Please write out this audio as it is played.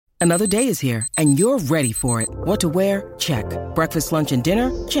Another day is here, and you're ready for it. What to wear? Check. Breakfast, lunch, and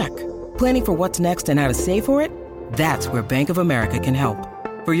dinner? Check. Planning for what's next and how to save for it? That's where Bank of America can help.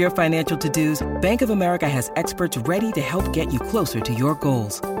 For your financial to-dos, Bank of America has experts ready to help get you closer to your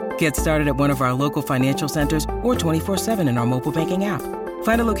goals. Get started at one of our local financial centers or 24/7 in our mobile banking app.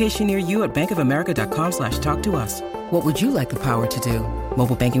 Find a location near you at bankofamerica.com/talktous. What would you like the power to do?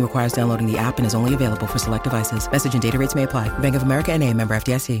 Mobile banking requires downloading the app and is only available for select devices. Message and data rates may apply. Bank of America N.A., member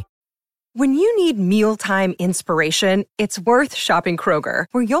FDIC. When you need mealtime inspiration, it's worth shopping Kroger,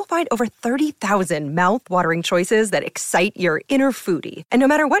 where you'll find over 30,000 mouth-watering choices that excite your inner foodie. And no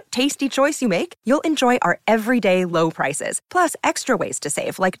matter what tasty choice you make, you'll enjoy our everyday low prices, plus extra ways to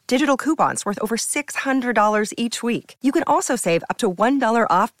save, like digital coupons worth over $600 each week. You can also save up to $1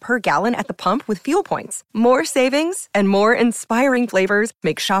 off per gallon at the pump with fuel points. More savings and more inspiring flavors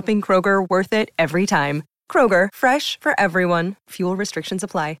make shopping Kroger worth it every time. Kroger, fresh for everyone. Fuel restrictions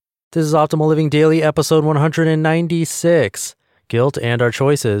apply. This is Optimal Living Daily, episode 196, Guilt and Our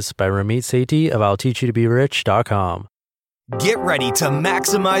Choices by Ramit Sethi of I'llTeachYouToBeRich.com. Get ready to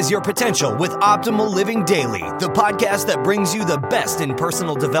maximize your potential with Optimal Living Daily, the podcast that brings you the best in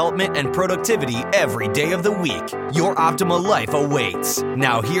personal development and productivity every day of the week. Your optimal life awaits.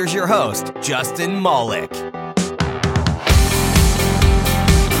 Now here's your host, Justin Malik.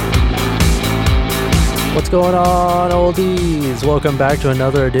 What's going on, oldies? Welcome back to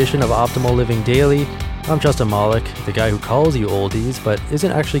another edition of Optimal Living Daily. I'm Justin Malik, the guy who calls you oldies, but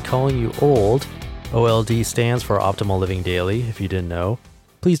isn't actually calling you old. OLD stands for Optimal Living Daily, if you didn't know.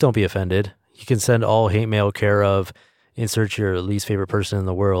 Please don't be offended. You can send all hate mail care of insert your least favorite person in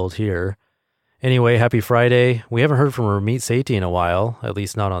the world here. Anyway, happy Friday. We haven't heard from Ramit Sethi in a while, at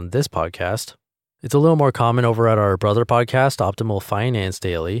least not on this podcast. It's a little more common over at our brother podcast, Optimal Finance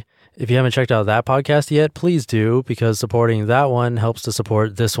Daily. If you haven't checked out that podcast yet, please do, because supporting that one helps to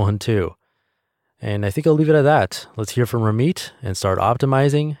support this one too. And I think I'll leave it at that. Let's hear from Ramit and start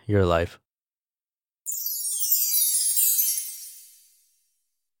optimizing your life.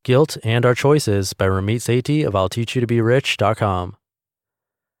 Guilt and Our Choices by Ramit Sethi of I'llTeachYouToBeRich.com.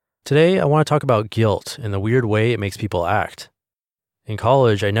 Today, I want to talk about guilt and the weird way it makes people act. In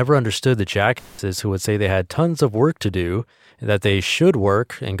college, I never understood the jackasses who would say they had tons of work to do, and that they should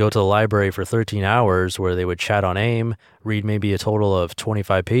work and go to the library for 13 hours where they would chat on AIM, read maybe a total of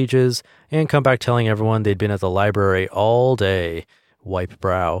 25 pages, and come back telling everyone they'd been at the library all day. Wipe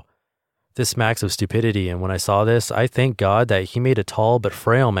brow. This smacks of stupidity, and when I saw this, I thank God that he made a tall but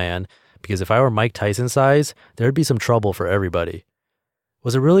frail man, because if I were Mike Tyson's size, there'd be some trouble for everybody.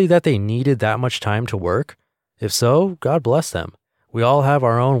 Was it really that they needed that much time to work? If so, God bless them. We all have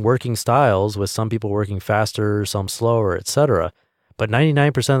our own working styles, with some people working faster, some slower, etc. But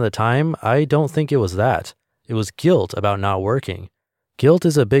 99% of the time, I don't think it was that. It was guilt about not working. Guilt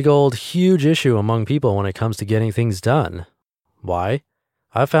is a big old huge issue among people when it comes to getting things done. Why?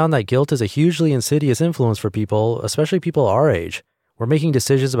 I've found that guilt is a hugely insidious influence for people, especially people our age. We're making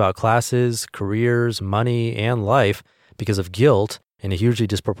decisions about classes, careers, money, and life because of guilt in a hugely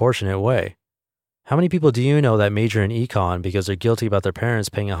disproportionate way. How many people do you know that major in econ because they're guilty about their parents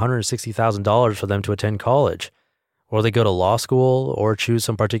paying $160,000 for them to attend college? Or they go to law school or choose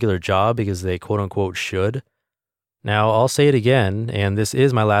some particular job because they quote-unquote should? Now, I'll say it again, and this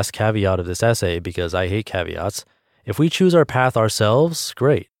is my last caveat of this essay because I hate caveats. If we choose our path ourselves,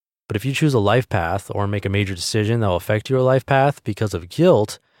 great. But if you choose a life path or make a major decision that will affect your life path because of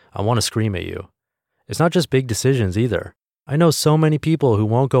guilt, I want to scream at you. It's not just big decisions either. I know so many people who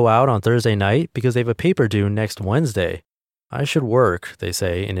won't go out on Thursday night because they have a paper due next Wednesday. I should work, they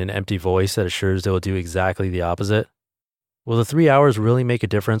say in an empty voice that assures they will do exactly the opposite. Will the 3 hours really make a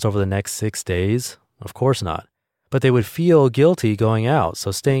difference over the next 6 days? Of course not. But they would feel guilty going out,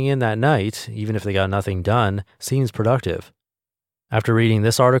 so staying in that night, even if they got nothing done, seems productive. After reading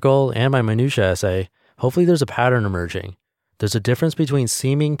this article and my minutia essay, hopefully there's a pattern emerging. There's a difference between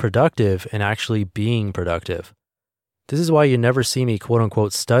seeming productive and actually being productive. This is why you never see me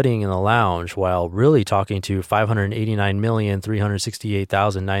quote-unquote studying in the lounge while really talking to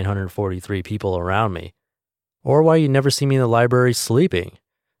 589,368,943 people around me. Or why you never see me in the library sleeping.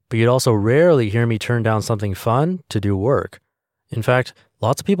 But you'd also rarely hear me turn down something fun to do work. In fact,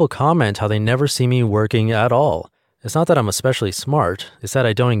 lots of people comment how they never see me working at all. It's not that I'm especially smart, it's that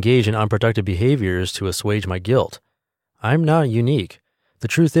I don't engage in unproductive behaviors to assuage my guilt. I'm not unique. The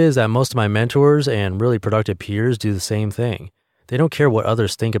truth is that most of my mentors and really productive peers do the same thing. They don't care what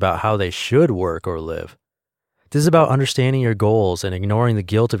others think about how they should work or live. This is about understanding your goals and ignoring the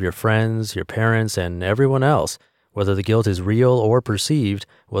guilt of your friends, your parents, and everyone else, whether the guilt is real or perceived,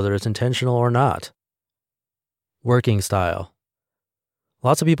 whether it's intentional or not. Working style.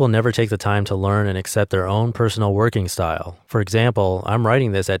 Lots of people never take the time to learn and accept their own personal working style. For example, I'm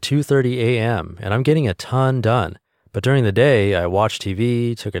writing this at 2:30 a.m. and I'm getting a ton done. But during the day, I watched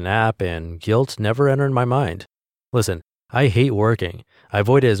TV, took a nap, and guilt never entered my mind. Listen, I hate working. I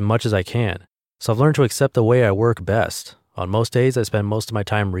avoid it as much as I can. So I've learned to accept the way I work best. On most days, I spend most of my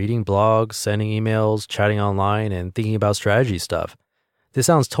time reading blogs, sending emails, chatting online, and thinking about strategy stuff. This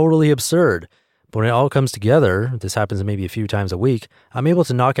sounds totally absurd, but when it all comes together, this happens maybe a few times a week, I'm able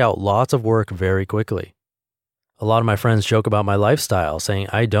to knock out lots of work very quickly. A lot of my friends joke about my lifestyle, saying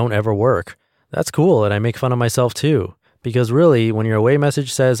I don't ever work. That's cool, and I make fun of myself too. Because really, when your away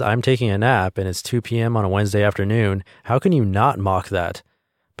message says I'm taking a nap and it's 2 p.m. on a Wednesday afternoon, how can you not mock that?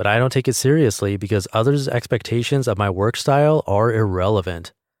 But I don't take it seriously because others' expectations of my work style are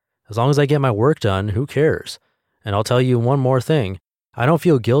irrelevant. As long as I get my work done, who cares? And I'll tell you one more thing. I don't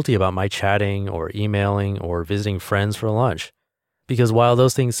feel guilty about my chatting or emailing or visiting friends for lunch. Because while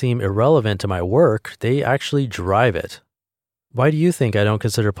those things seem irrelevant to my work, they actually drive it. Why do you think I don't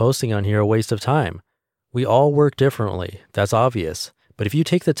consider posting on here a waste of time? We all work differently, that's obvious. But if you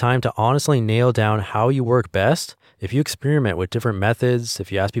take the time to honestly nail down how you work best, if you experiment with different methods,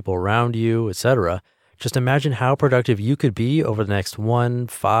 if you ask people around you, etc., just imagine how productive you could be over the next 1,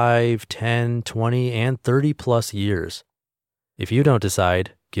 5, 10, 20, and 30 plus years. If you don't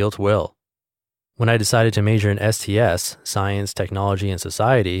decide, guilt will. When I decided to major in STS, Science, Technology, and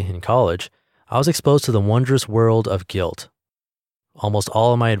Society, in college, I was exposed to the wondrous world of guilt. Almost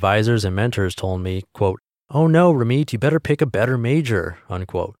all of my advisors and mentors told me, quote, "Oh no, Ramit, you better pick a better major,"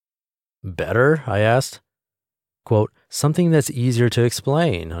 unquote. Better? I asked. Quote, "Something that's easier to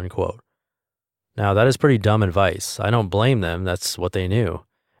explain," unquote. Now that is pretty dumb advice. I don't blame them, that's what they knew.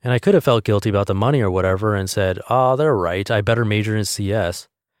 And I could have felt guilty about the money or whatever and said, they're right, I better major in CS.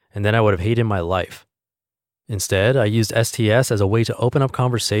 And then I would have hated my life. Instead, I used STS as a way to open up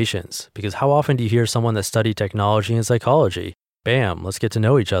conversations, because how often do you hear someone that studied technology and psychology? Bam, let's get to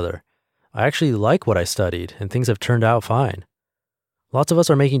know each other. I actually like what I studied, and things have turned out fine. Lots of us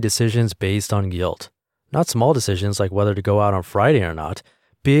are making decisions based on guilt. Not small decisions like whether to go out on Friday or not.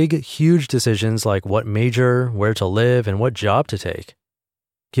 Big, huge decisions like what major, where to live, and what job to take.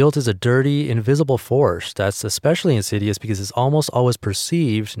 Guilt is a dirty, invisible force that's especially insidious because it's almost always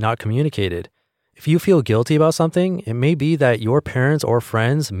perceived, not communicated. If you feel guilty about something, it may be that your parents or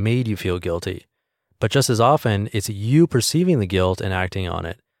friends made you feel guilty. But just as often, it's you perceiving the guilt and acting on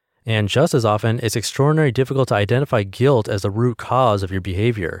it. And just as often, it's extraordinarily difficult to identify guilt as the root cause of your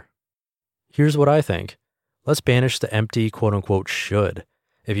behavior. Here's what I think. Let's banish the empty quote-unquote should.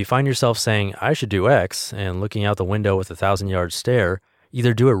 If you find yourself saying, I should do X, and looking out the window with a 1,000-yard stare,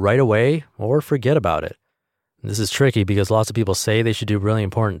 either do it right away or forget about it. This is tricky because lots of people say they should do really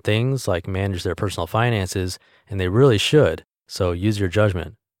important things like manage their personal finances, and they really should, so use your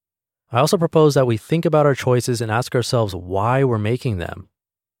judgment. I also propose that we think about our choices and ask ourselves why we're making them.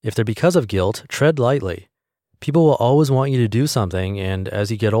 If they're because of guilt, tread lightly. People will always want you to do something, and as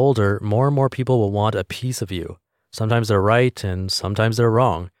you get older, more and more people will want a piece of you. Sometimes they're right, and sometimes they're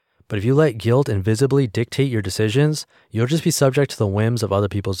wrong. But if you let guilt invisibly dictate your decisions, you'll just be subject to the whims of other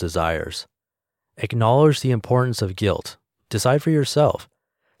people's desires. Acknowledge the importance of guilt. Decide for yourself.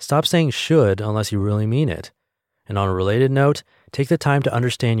 Stop saying should unless you really mean it. And on a related note, take the time to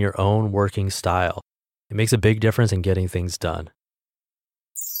understand your own working style. It makes a big difference in getting things done.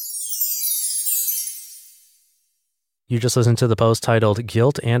 You just listened to the post titled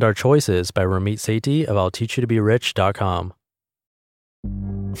Guilt and Our Choices by Ramit Sethi of I'llTeachYouToBeRich.com.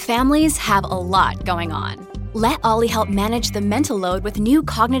 Families have a lot going on. Let Ollie help manage the mental load with new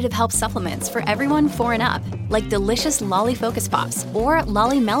cognitive help supplements for everyone 4 and up, like delicious Lolly Focus Pops or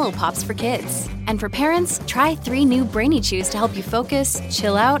Lolly Mellow Pops for kids. And for parents, try 3 new Brainy Chews to help you focus,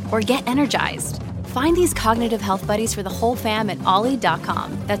 chill out, or get energized. Find these cognitive health buddies for the whole fam at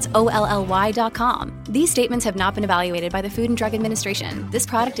ollie.com. That's OLLY.com. These statements have not been evaluated by the Food and Drug Administration. This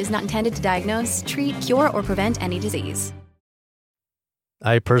product is not intended to diagnose, treat, cure, or prevent any disease.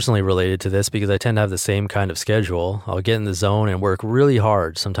 I personally related to this because I tend to have the same kind of schedule. I'll get in the zone and work really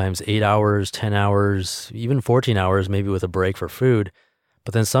hard, sometimes 8 hours, 10 hours, even 14 hours, maybe with a break for food.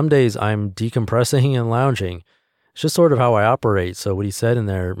 But then some days I'm decompressing and lounging. It's just sort of how I operate, so what he said in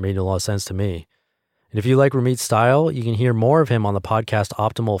there made a lot of sense to me. And if you like Ramit's style, you can hear more of him on the podcast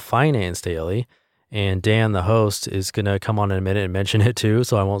Optimal Finance Daily. And Dan, the host, is going to come on in a minute and mention it too,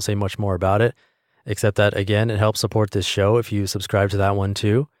 so I won't say much more about it. Except that, again, it helps support this show if you subscribe to that one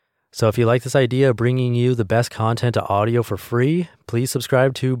too. So if you like this idea of bringing you the best content to audio for free, please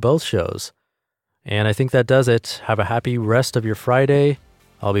subscribe to both shows. And I think that does it. Have a happy rest of your Friday.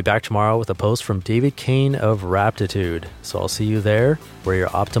 I'll be back tomorrow with a post from David Kane of Raptitude. So I'll see you there where your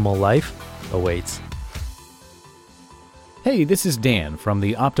optimal life awaits. Hey, this is Dan from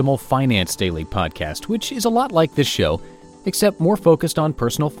the Optimal Finance Daily podcast, which is a lot like this show, except more focused on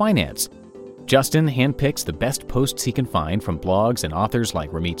personal finance. Justin handpicks the best posts he can find from blogs and authors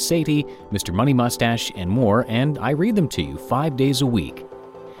like Ramit Sethi, Mr. Money Mustache, and more, and I read them to you 5 days a week.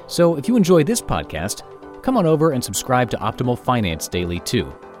 So if you enjoy this podcast, come on over and subscribe to Optimal Finance Daily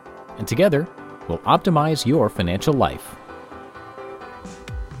too. And together, we'll optimize your financial life.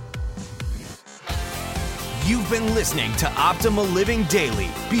 You've been listening to Optimal Living Daily.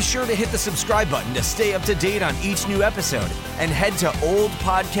 Be sure to hit the subscribe button to stay up to date on each new episode and head to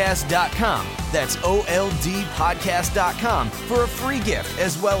oldpodcast.com. That's OLDpodcast.com for a free gift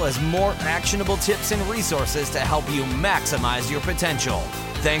as well as more actionable tips and resources to help you maximize your potential.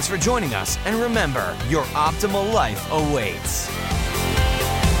 Thanks for joining us, and remember, your optimal life awaits.